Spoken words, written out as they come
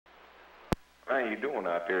How you doing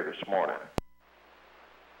out there this morning?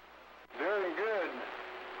 Very good.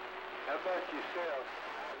 How about yourself?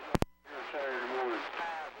 Here Saturday morning.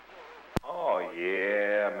 Oh,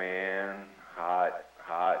 yeah, man. Hot,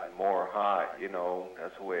 and more hot. You know,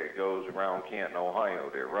 that's the way it goes around Canton, Ohio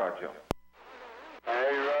there, Roger. Hey,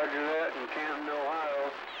 roger that in Canton,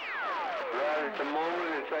 Ohio. Right at the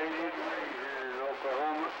moment, it's 80 degrees here in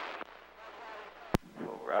Oklahoma.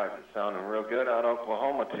 Well, Roger's sounding real good out of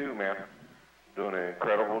Oklahoma, too, man. Doing an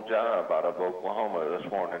incredible job out of Oklahoma this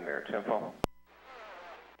morning there, Tempo.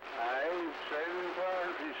 Hey, saving fire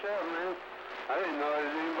for yourself, man. I didn't know there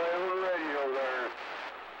was anybody on the radio there.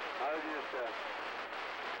 I was just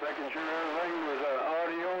making sure everything was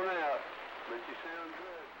audio and out. But you sound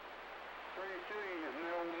good. 32 is the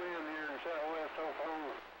old man here in southwest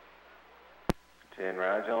Oklahoma. 10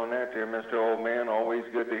 rides on that there, Mr. Old Man. Always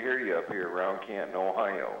good to hear you up here around Canton,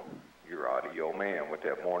 Ohio. Your audio man with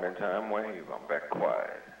that morning time wave. I'm back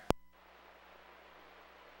quiet.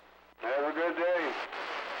 Have a good day.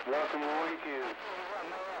 Welcome to weekend.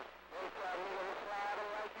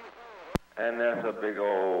 And that's a big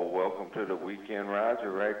old welcome to the weekend,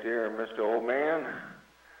 Roger, right there, Mr. Old Man.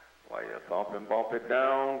 While you thump and bump it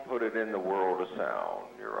down, put it in the world of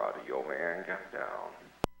sound. Your audio man got down.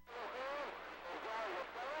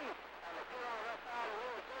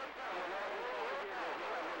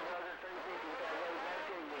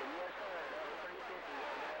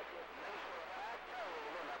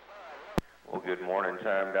 Well, good morning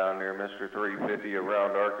time down there, Mr. 350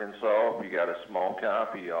 around Arkansas. If you got a small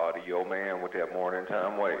copy, audio man with that morning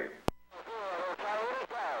time wave.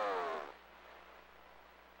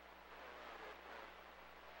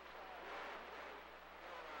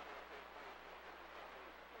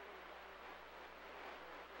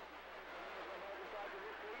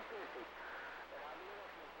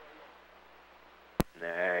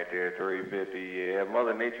 Alright there, 350, yeah.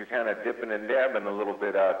 Mother Nature kind of dipping and dabbing a little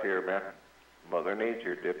bit out there, man. Mother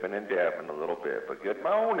Nature dipping and dabbing a little bit. But good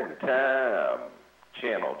morning time.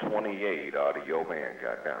 Channel 28, audio man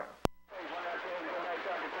got down.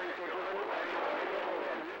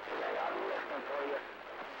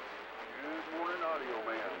 Good morning, audio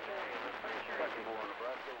man.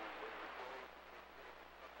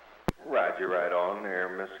 Roger, right on there,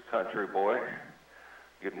 Mr. Country Boy.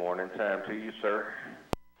 Good morning time to you, sir.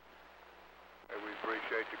 Hey, we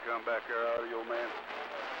appreciate you come back here, audio man.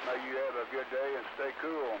 May you have a good day and stay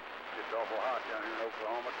cool. It's awful hot down here in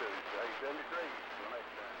Oklahoma, too. It's 87 degrees. Till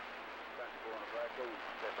next time. Country boy on the black goose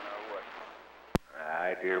stepping our way. All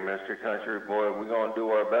right, dear Mr. Country Boy, we're going to do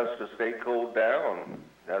our best to stay cooled down.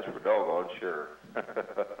 That's for doggone sure.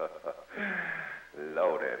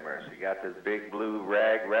 Lord have mercy. Got this big blue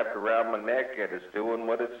rag wrapped around my neck and it's doing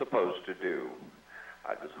what it's supposed to do.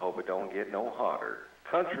 I just hope it don't get no hotter.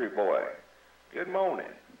 Country Boy, good morning.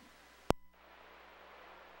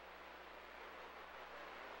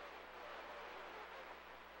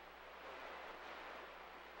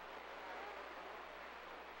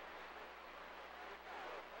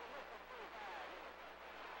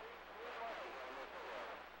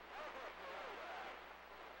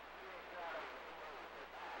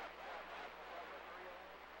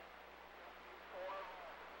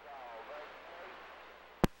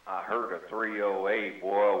 I heard a 308,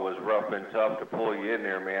 boy, was rough and tough to pull you in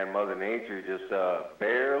there, man. Mother Nature just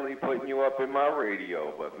barely putting you up in my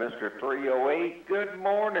radio. But Mr. 308, good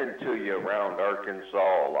morning to you around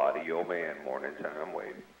Arkansas, audio man, morning time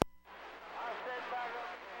wave.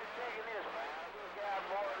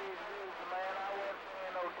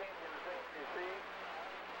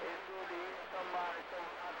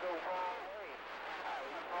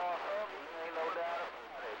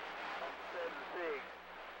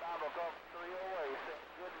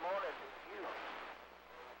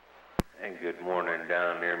 And good morning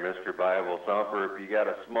down there, Mr. Bible Thumper. If you got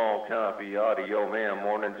a small copy, audio man,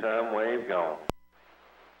 morning time wave gone.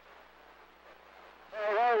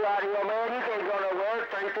 Hello, audio man. You can't go to work.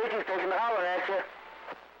 350's taking a holler at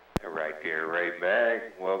you. Right there, right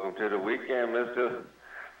back. Welcome to the weekend, Mr.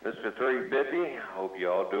 350. Hope you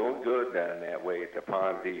all doing good down that way at the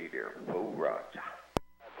Pondee there. Oh, Roger.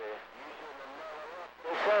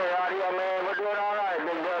 Yes, sir, audio man. We're doing all right,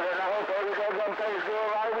 big brother. And I hope everything's going to stay doing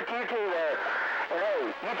all right with you, too, there. And, hey,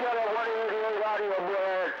 you tell that 188 audio boy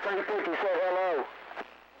at 350 said hello.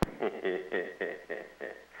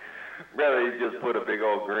 Brother, you just put a big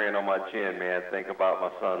old grin on my chin, man. Think about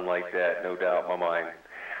my son like that, no doubt in my mind.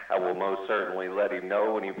 I will most certainly let him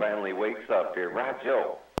know when he finally wakes up there. Right,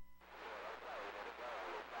 Joe?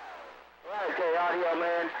 Right, okay, audio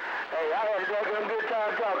man. hey, I had a daggum good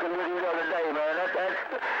time talking with you the other day, man.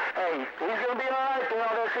 Hey, he's going to be all right there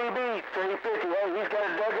on that CB 350. Hey, he's got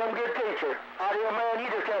a daggum good teacher. Audio man, you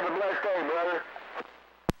just have a blessed day, brother.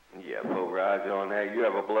 Yeah, full Roger on that. You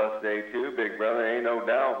have a blessed day too, big brother. Ain't no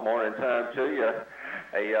doubt. Morning time to you.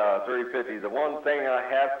 Hey, 350. The one thing I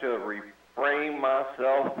have to refrain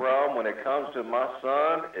myself from when it comes to my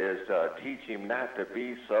son is teach him not to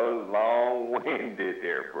be so long-winded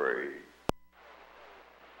there, Brady.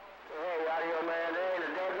 Hey, Audio man, there ain't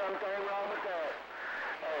a daggum thing wrong with that.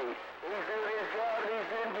 Hey, he's doing his job, he's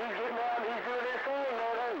getting out, he's doing his thing,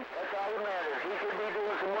 man. Hey, that's all that matters. He could be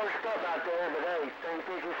doing some more stuff out there, but hey,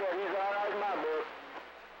 350 said he's all right in my book.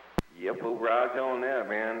 Yep, we'll ride on that,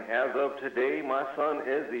 man. As of today, my son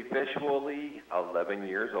is officially 11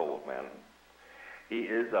 years old, man. He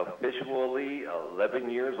is officially 11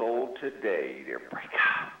 years old today, dear breaker.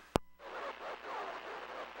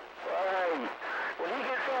 Well, hey, when he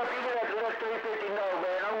gets up, you're going to have to let 350 know,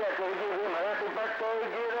 man. I'm going to give him a happy birthday,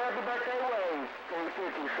 give a happy birthday wave.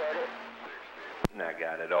 350 said it. I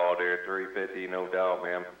got it all there, 350, no doubt,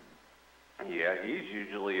 man. Yeah, he's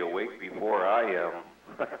usually awake before I am.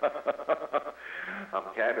 I'm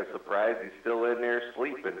kind of surprised he's still in there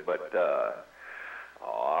sleeping, but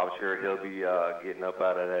I'm sure he'll be getting up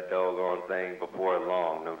out of that doggone thing before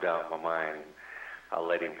long, no doubt in my mind. I'll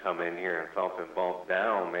let him come in here and thump and bump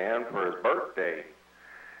down, man, for his birthday.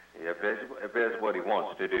 Yeah, if that's what he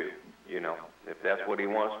wants to do, you know. If that's what he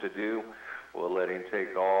wants to do, we'll let him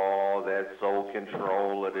take all that sole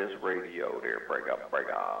control of this radio there. Break up.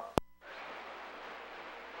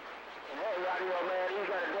 Hey, Audio man, he's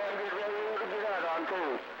got a damn good radio to get out on, too.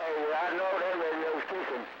 Hey, I know that radio's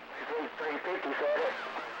kicking. 350 said it.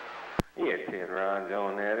 Yeah, 10 rounds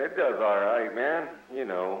on that. It does all right, man. You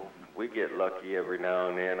know, we get lucky every now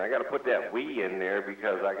and then. I got to put that "we" in there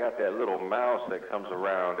because I got that little mouse that comes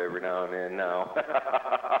around every now and then now.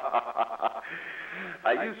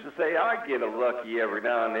 I used to say I get a lucky every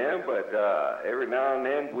now and then, but every now and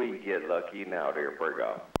then we get lucky now, dear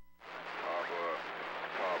Burgo.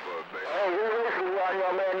 Hey, you listen,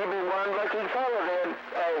 Audio man, you've been one lucky fellow then.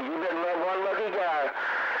 Hey, you've been one lucky guy.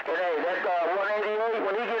 And hey, that 188,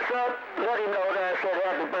 when he gets up, let him know that I said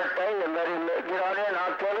happy birthday and let him get on in,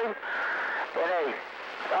 I'll tell him. And hey,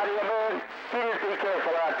 Audio man, you just be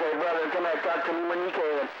careful out there, brother, and come back talk to me when you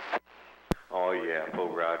can. Oh, yeah,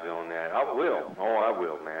 full Roger on that. I will. Oh, I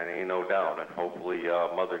will, man. Ain't no doubt. And hopefully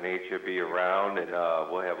Mother Nature be around, and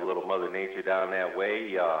we'll have a little Mother Nature down that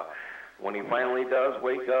way. When he finally does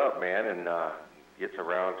wake up, man, and gets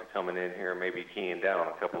around to coming in here, maybe keying down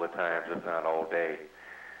a couple of times, if not all day,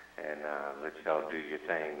 and let y'all do your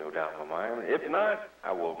thing, no doubt in my mind. If not,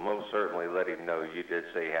 I will most certainly let him know you did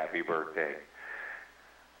say happy birthday.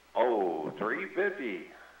 Oh,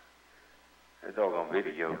 350. That doggone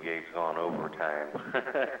video game's gone overtime.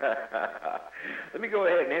 Let me go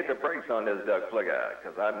ahead and hit the brakes on this duck plugger,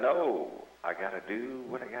 because I know I got to do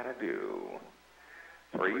what I got to do.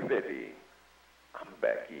 350. I'm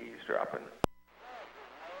back eavesdropping.